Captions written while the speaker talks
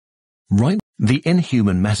Right, the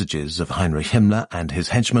inhuman messages of Heinrich Himmler and his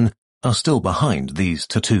henchmen are still behind these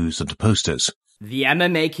tattoos and posters. The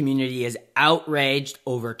MMA community is outraged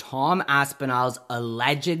over Tom Aspinall's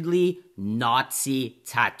allegedly Nazi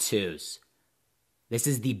tattoos. This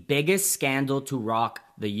is the biggest scandal to rock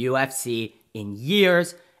the UFC in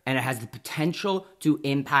years, and it has the potential to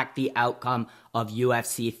impact the outcome of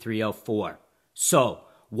UFC 304. So,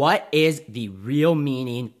 what is the real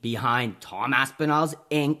meaning behind Tom Aspinall's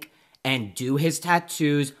ink, and do his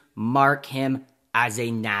tattoos mark him as a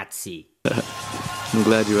Nazi? I'm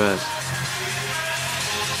glad you asked.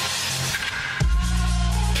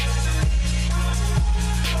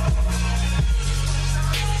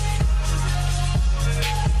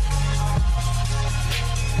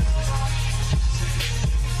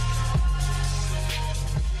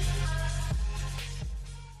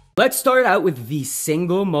 Let's start out with the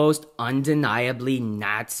single most undeniably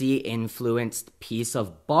Nazi-influenced piece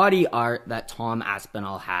of body art that Tom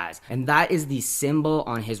Aspinall has, and that is the symbol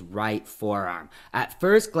on his right forearm. At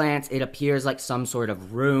first glance, it appears like some sort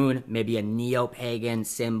of rune, maybe a neo-pagan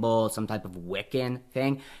symbol, some type of Wiccan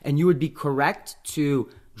thing, and you would be correct to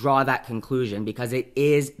draw that conclusion because it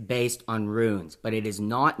is based on runes, but it is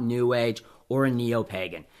not New Age or a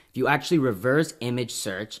neo-pagan. If you actually reverse image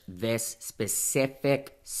search this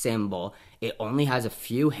specific symbol, it only has a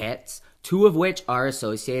few hits, 2 of which are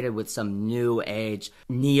associated with some New Age,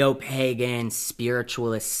 neo-pagan,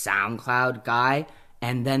 spiritualist SoundCloud guy,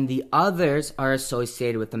 and then the others are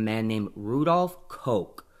associated with a man named Rudolf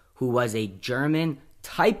Koch, who was a German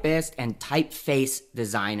typist and typeface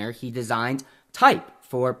designer. He designed type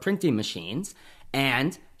for printing machines,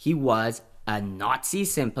 and he was a Nazi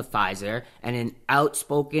sympathizer and an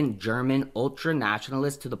outspoken German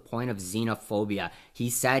ultra-nationalist to the point of xenophobia. He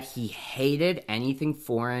said he hated anything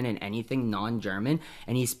foreign and anything non-German,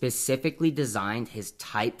 and he specifically designed his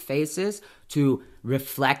typefaces to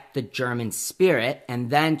reflect the German spirit. And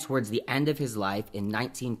then towards the end of his life in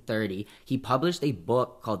 1930, he published a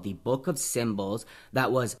book called The Book of Symbols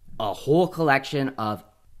that was a whole collection of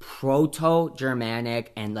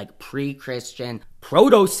proto-Germanic and like pre-Christian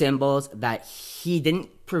proto-symbols that he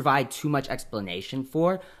didn't provide too much explanation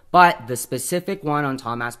for. But the specific one on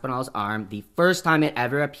Tom Aspinall's arm, the first time it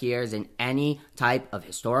ever appears in any type of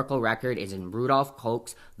historical record is in Rudolf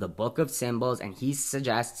Koch's The Book of Symbols, and he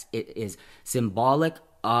suggests it is symbolic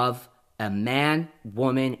of a man,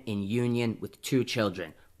 woman in union with 2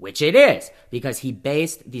 children, which it is, because he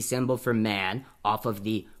based the symbol for man off of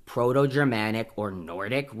the Proto-Germanic or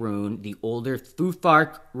Nordic rune, the older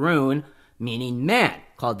Thuthark rune, meaning man,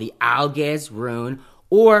 called the Alges rune,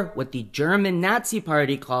 or what the German Nazi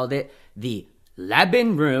Party called it, the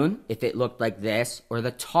Leben rune, if it looked like this, or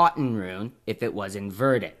the Totten rune, if it was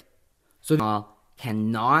inverted. So Aspinall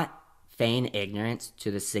cannot feign ignorance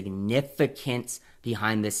to the significance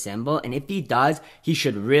behind this symbol, and if he does, he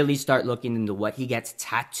should really start looking into what he gets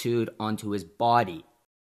tattooed onto his body.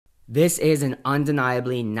 This is an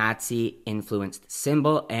undeniably Nazi-influenced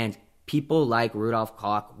symbol, and people like Rudolf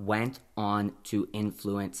Koch went on to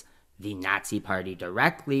influence the Nazi Party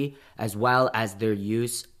directly, as well as their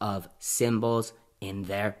use of symbols in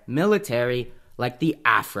their military, like the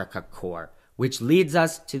Afrika Korps, which leads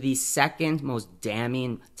us to the second most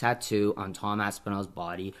damning tattoo on Tom Aspinall's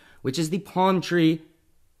body, which is the palm tree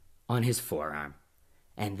on his forearm.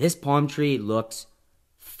 And this palm tree looks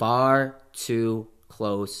far too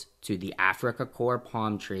close to the Afrika Korps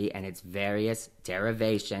palm tree and its various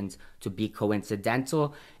derivations to be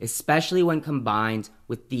coincidental, especially when combined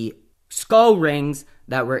with the skull rings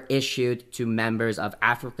that were issued to members of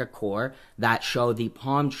Afrika Korps that show the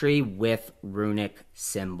palm tree with runic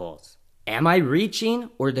symbols. Am I reaching,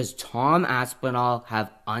 or does Tom Aspinall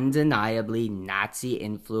have undeniably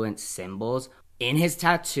Nazi-influenced symbols in his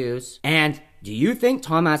tattoos? And do you think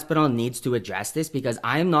Tom Aspinall needs to address this? Because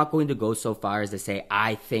I am not going to go so far as to say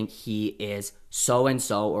I think he is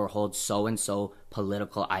so-and-so or holds so-and-so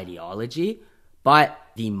political ideology, but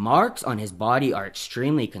the marks on his body are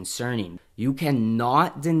extremely concerning. You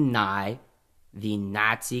cannot deny the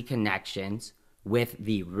Nazi connections with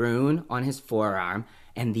the rune on his forearm,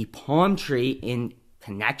 and the palm tree in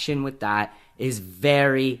connection with that is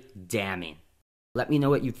very damning. Let me know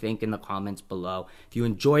what you think in the comments below. If you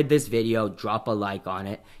enjoyed this video, drop a like on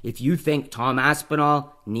it. If you think Tom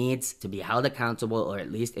Aspinall needs to be held accountable or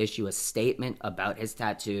at least issue a statement about his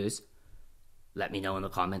tattoos, let me know in the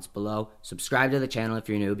comments below. Subscribe to the channel if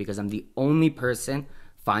you're new, because I'm the only person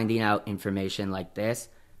finding out information like this.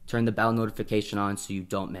 Turn the bell notification on so you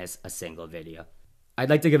don't miss a single video. I'd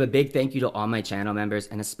like to give a big thank you to all my channel members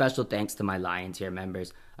and a special thanks to my Lion tier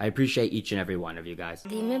members. I appreciate each and every one of you guys.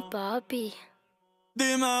 Dime papi.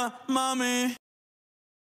 Dime, mami.